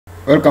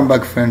Welcome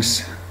back,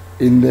 friends.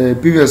 In the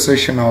previous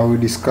session we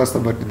discussed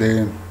about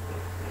the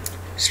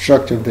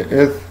structure of the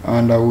earth,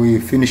 and we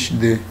finished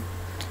the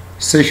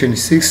session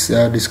 6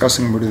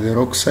 discussing about the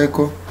rock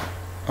cycle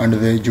and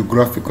the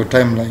geographical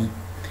timeline.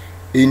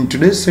 In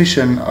today's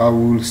session I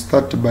will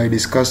start by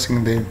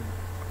discussing the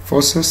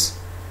forces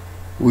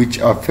which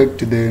affect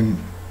the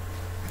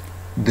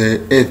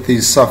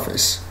earth's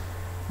surface.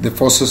 The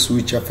forces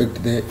which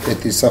affect the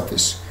earth's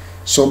surface.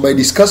 So by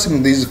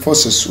discussing these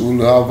forces, we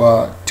will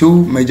have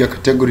two major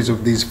categories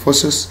of these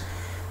forces.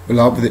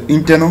 We'll have the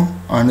internal,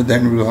 and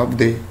then we'll have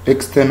the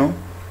external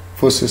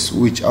forces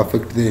which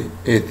affect the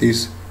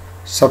earth's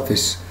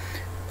surface.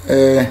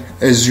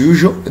 As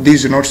usual,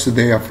 these notes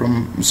they are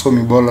from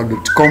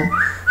msomibola.com.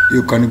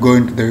 You can go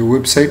into the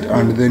website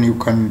and then you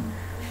can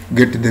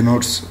get the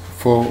notes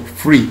for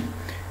free.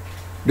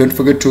 Don't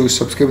forget to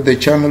subscribe to the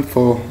channel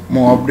for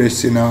more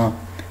updates in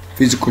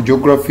physical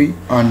geography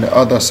and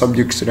other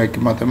subjects like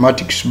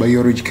mathematics,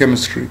 biology,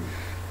 chemistry,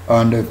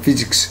 and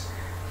physics.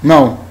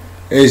 Now,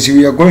 as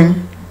we are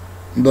going,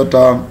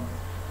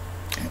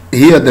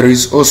 here there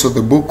is also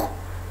the book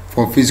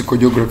for physical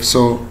geography,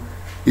 so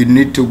you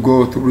need to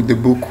go through the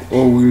book,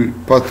 or we'll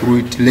pass through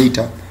it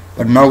later.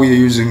 But now we are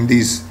using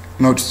these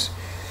notes.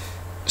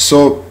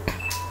 So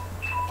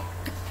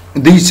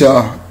these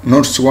are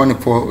notes one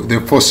for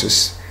the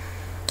forces.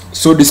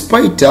 So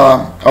despite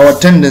our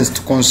tendency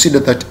to consider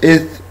that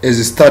Earth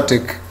is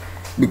static,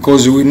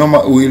 because we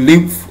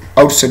live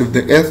outside of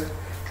the Earth,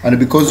 and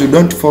because we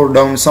don't fall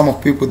down, some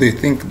of people they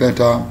think that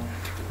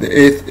the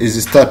Earth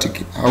is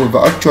static. However,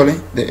 actually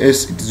the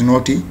Earth is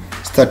not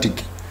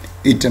static.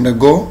 It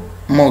undergoes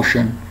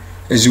motion.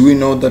 As we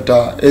know that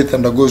Earth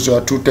undergoes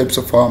two types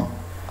of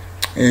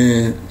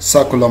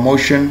circular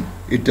motion.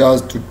 It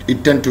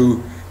tends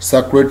to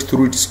circulate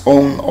through its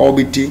own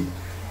orbit,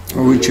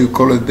 which we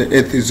call it the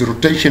Earth's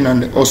rotation,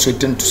 and also it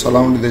tends to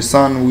surround the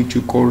sun, which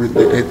we call it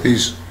the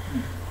Earth's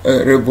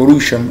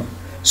revolution.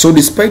 So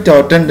despite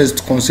our tendency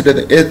to consider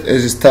the Earth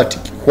as static,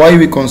 why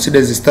we consider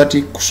it as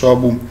static?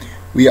 So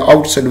we are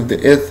outside of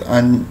the Earth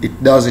and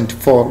it doesn't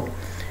fall.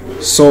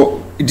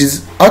 So it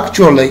is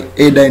actually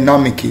a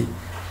dynamic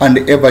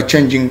and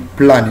ever-changing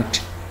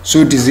planet. So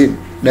it is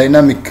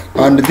dynamic,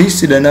 and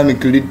this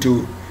dynamic lead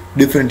to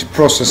different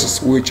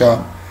processes which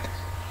are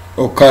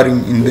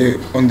occurring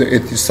on the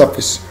Earth's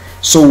surface.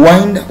 So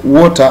wind,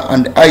 water,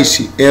 and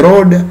ice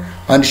erode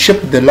and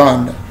shape the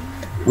land.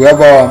 We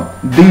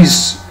have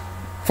these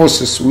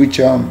forces which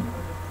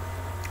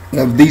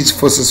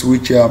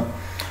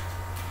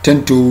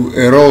tend to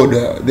erode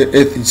the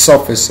Earth's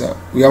surface.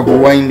 We have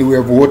wind, we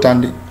have water,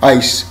 and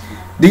ice.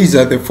 These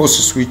are the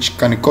forces which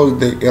can cause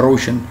the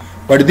erosion.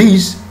 But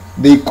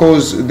they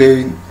cause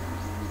the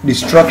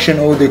destruction,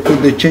 or they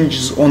cause the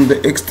changes on the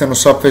external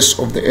surface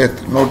of the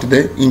Earth, not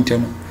the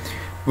internal.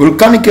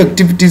 Volcanic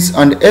activities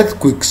and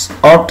earthquakes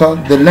alter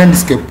the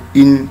landscape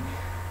in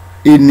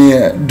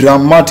a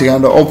dramatic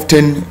and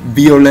often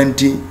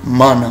violent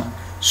manner.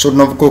 So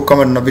tunavuko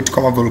kama na vitu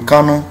kama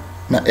volcano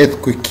na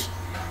earthquake,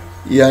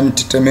 yani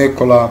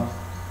tetemeko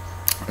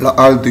la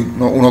ardhi,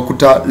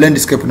 unakuta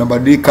landscape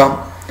inabadilika.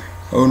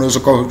 Unaweza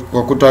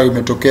kukuta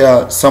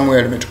imetokea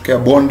somewhere, imetokea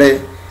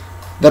bonde.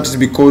 That is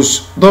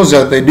because those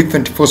are the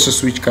different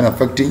forces which can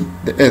affect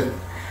the Earth.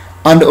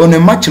 And on a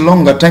much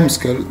longer time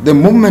scale, the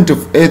movement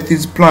of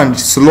Earth's planet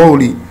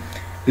slowly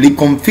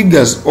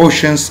reconfigures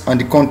oceans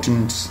and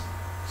continents.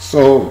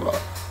 So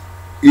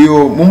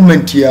your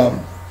movement ya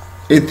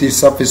Earth's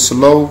surface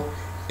slow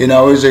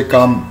inaweza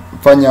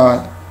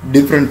ikafanya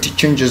different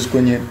changes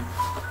kwenye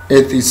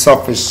Earth's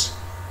surface,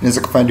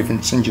 inaweza kufanya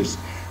different changes.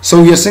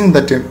 So we are saying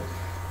that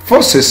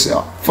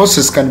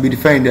forces can be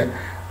defined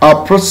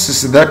are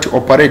processes that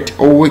operate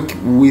or work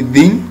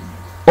within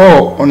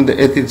or on the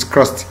Earth's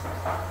crust.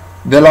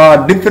 There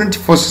are different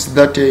forces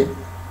that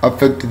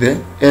affect the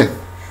Earth.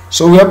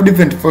 So we have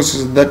different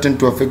forces that tend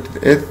to affect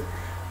the Earth,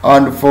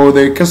 and for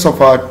the case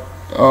of our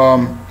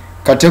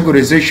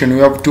categorization, we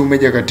have two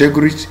major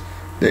categories: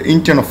 the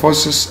internal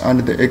forces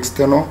and the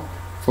external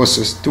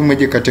forces. Two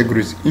major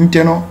categories: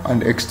 internal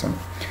and external.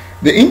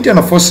 The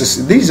internal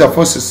forces, these are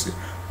forces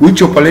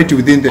which operate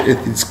within the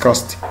Earth's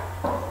crust.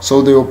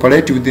 So they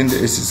operate within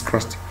the Earth's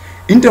crust.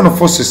 Internal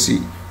forces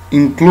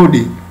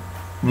include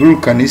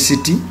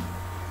volcanicity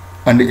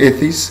and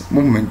Earth's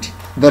movement,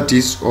 that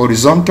is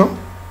horizontal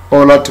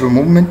or lateral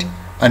movement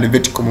and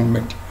vertical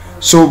movement.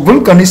 So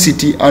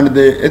volcanicity and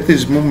the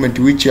Earth's movement,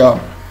 which are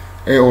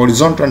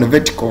horizontal and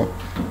vertical,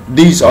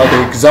 these are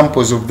the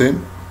examples of the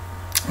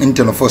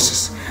internal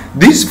forces.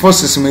 These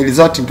forces may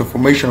result in the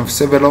formation of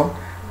several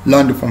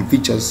landform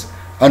features,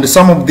 and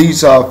some of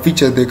these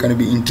features they can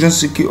be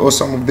intrinsic, or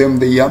some of them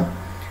they are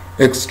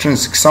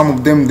extrinsic. Some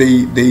of them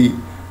they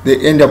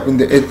end up in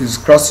the Earth's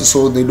crust,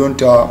 so they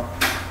don't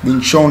being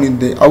shown in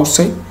the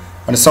outside,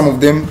 and some of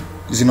them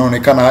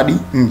zinaonekana hadi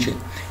nje.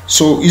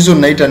 So hizo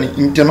naita ni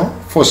internal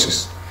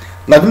forces.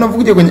 Lakini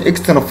unapokuja kwenye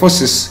external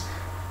forces,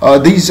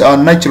 these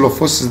are natural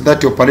forces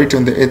that operate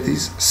on the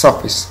Earth's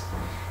surface.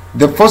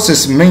 The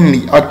forces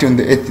mainly act on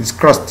the Earth's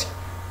crust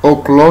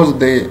or close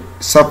the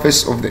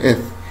surface of the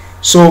Earth.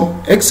 So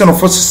external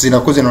forces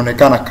zinakuwa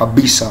zinaonekana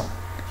kabisa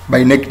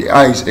by naked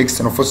eyes.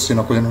 External forces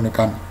zinakuwa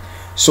zinaonekana.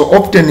 So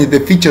often the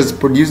features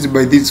produced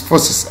by these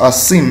forces are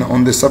seen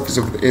on the surface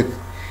of the earth.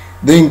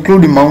 They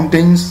include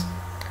mountains,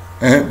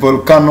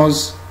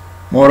 volcanoes,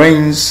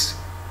 moraines,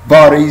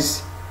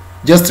 valleys,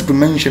 just to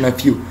mention a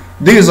few.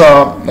 These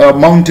are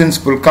mountains,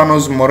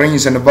 volcanoes,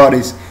 moraines, and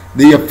valleys.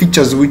 They are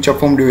features which are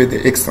formed by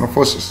the external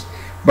forces.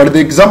 But the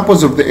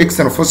examples of the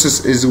external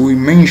forces, as we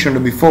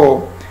mentioned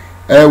before,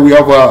 we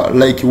have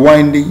like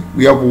wind,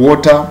 we have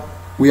water,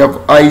 we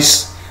have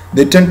ice.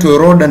 They tend to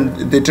erode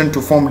and they tend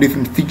to form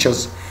different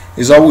features.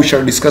 Is how we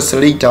shall discuss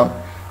later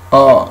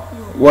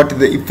what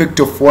the effect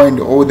of wind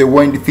or the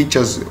wind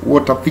features,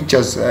 water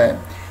features,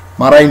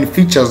 marine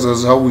features,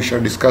 is how we shall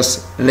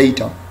discuss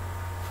later.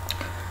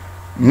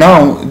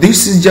 Now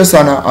this is just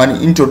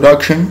an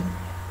introduction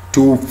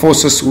to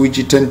forces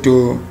which tend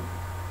to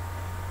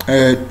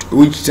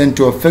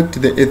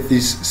affect the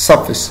Earth's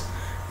surface.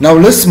 Now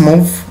let's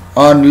move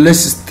and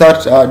let's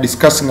start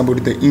discussing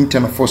about the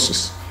internal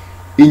forces.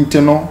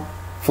 Internal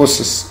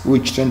forces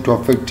which tend to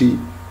affect the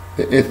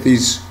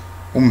Earth's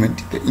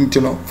movement. The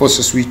internal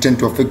forces which tend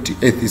to affect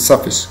the Earth's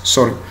surface.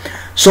 So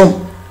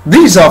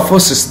these are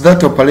forces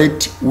that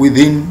operate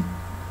within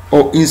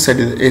or inside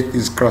the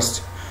Earth's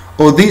crust.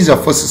 Or these are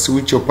forces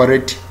which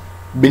operate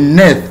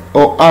beneath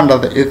or under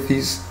the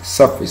Earth's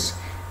surface.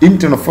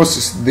 Internal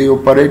forces, they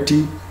operate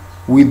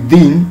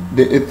within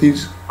the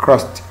Earth's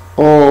crust,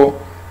 or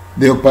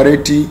they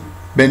operate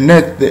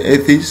beneath the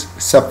Earth's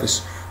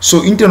surface.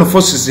 So internal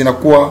forces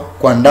zinakuwa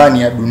kwa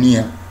ndani ya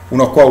dunia,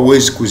 unakuwa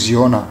huwezi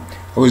kuziona.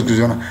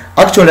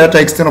 Actually hata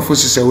external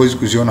forces hauwezi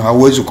kuziona.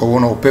 Hauwezi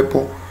kuona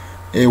upepo,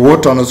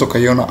 water unaweza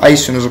kuiona,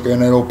 ice unaweza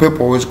kuiona, upepo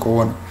hauwezi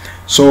kuona.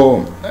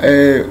 So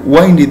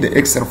wind the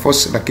external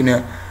force, lakini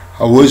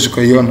hauwezi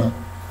kuiona,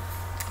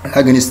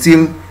 lakini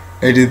still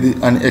it is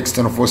an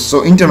external force.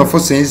 So internal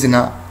forces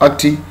zina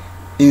act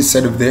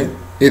inside of the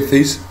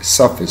Earth's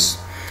surface.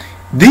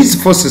 These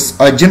forces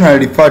are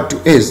generally referred to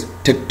as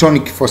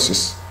tectonic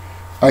forces.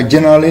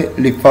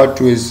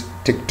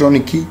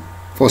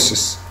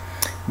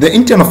 The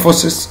internal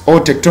forces or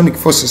tectonic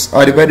forces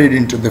are divided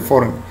into the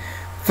following.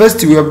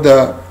 First, we have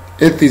the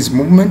Earth's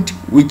movement,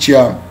 which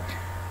are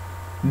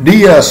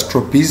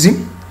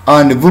diastropism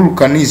and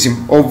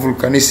volcanism or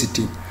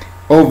volcanicity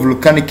or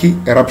volcanic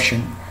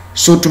eruption.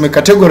 So to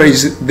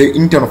categorize the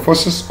internal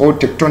forces or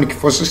tectonic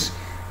forces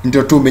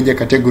into two major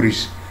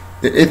categories: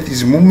 the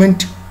Earth's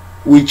movement,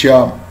 which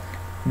are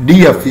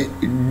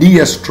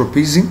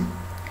diastropism,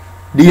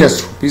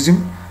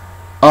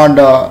 and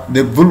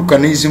the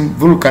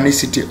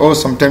volcanicity, or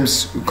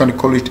sometimes you can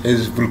call it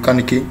as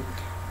volcanic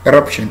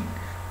eruption.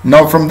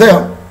 Now from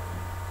there,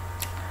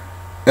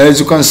 as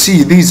you can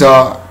see, these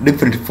are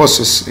different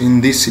forces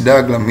in this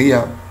diagram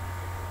here.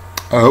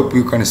 I hope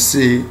you can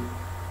see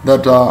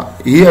that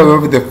here we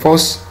have the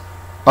force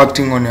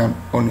acting on an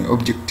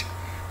object.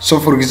 So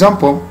for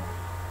example,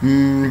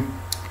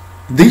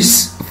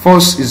 this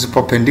force is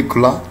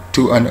perpendicular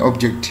to an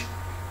object.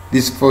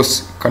 This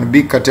force can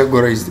be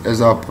categorized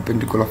as a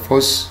perpendicular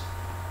force,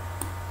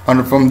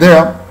 and from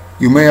there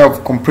you may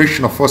have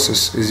compression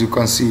forces. As you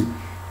can see,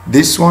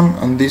 this one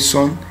and this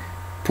one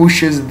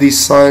pushes this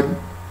side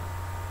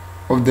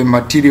of the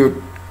material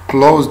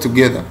close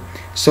together.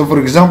 So for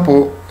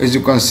example, as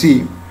you can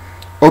see,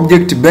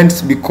 object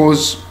bends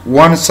because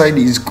one side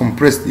is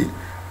compressed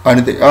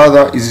and the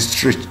other is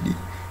stretched.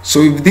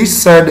 So if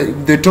this side,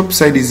 if the top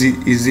side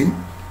is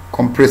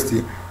compressed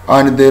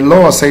and the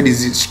lower side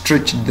is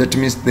stretched, that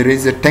means there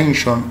is a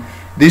tension.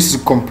 This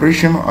is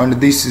compression and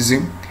this is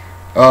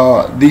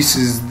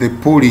the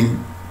pulling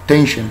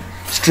tension,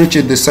 stretch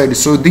the side.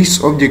 So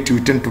this object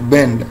will tend to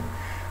bend,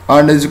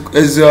 and as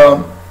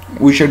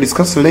we shall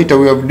discuss later,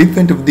 we have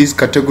different of these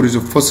categories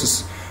of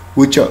forces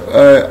which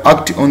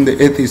act on the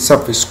Earth's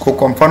surface.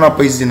 Kwa mfano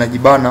hapa hizi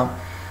zinajibana,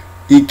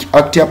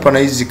 act hapa na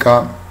hizi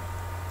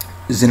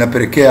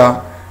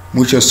zinapelekea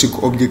mwisho wa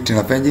siku object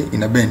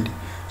ina bend.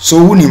 So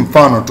huu ni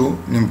mfano tu,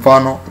 ni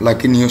mfano,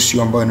 lakini hiyo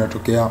sio ambayo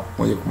inatokea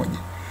moja kwa moja.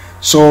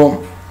 So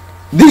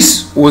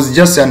this was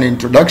just an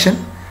introduction,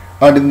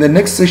 and in the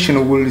next session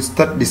we will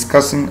start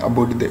discussing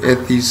about the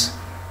Earth's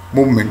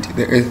movement,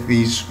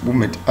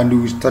 and we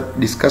will start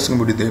discussing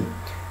about the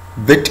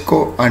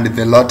vertical and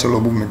the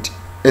lateral movement.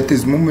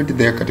 Earth's movement,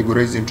 they are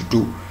categorized into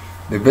two: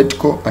 the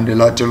vertical and the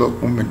lateral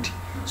movement.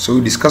 So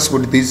we discuss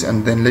about this,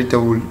 and then later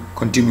we'll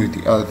continue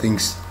with the other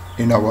things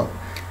in our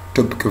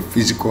topic of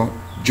physical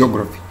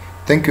geography.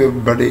 Thank you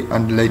everybody,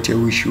 and later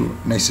wish you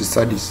nice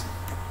studies.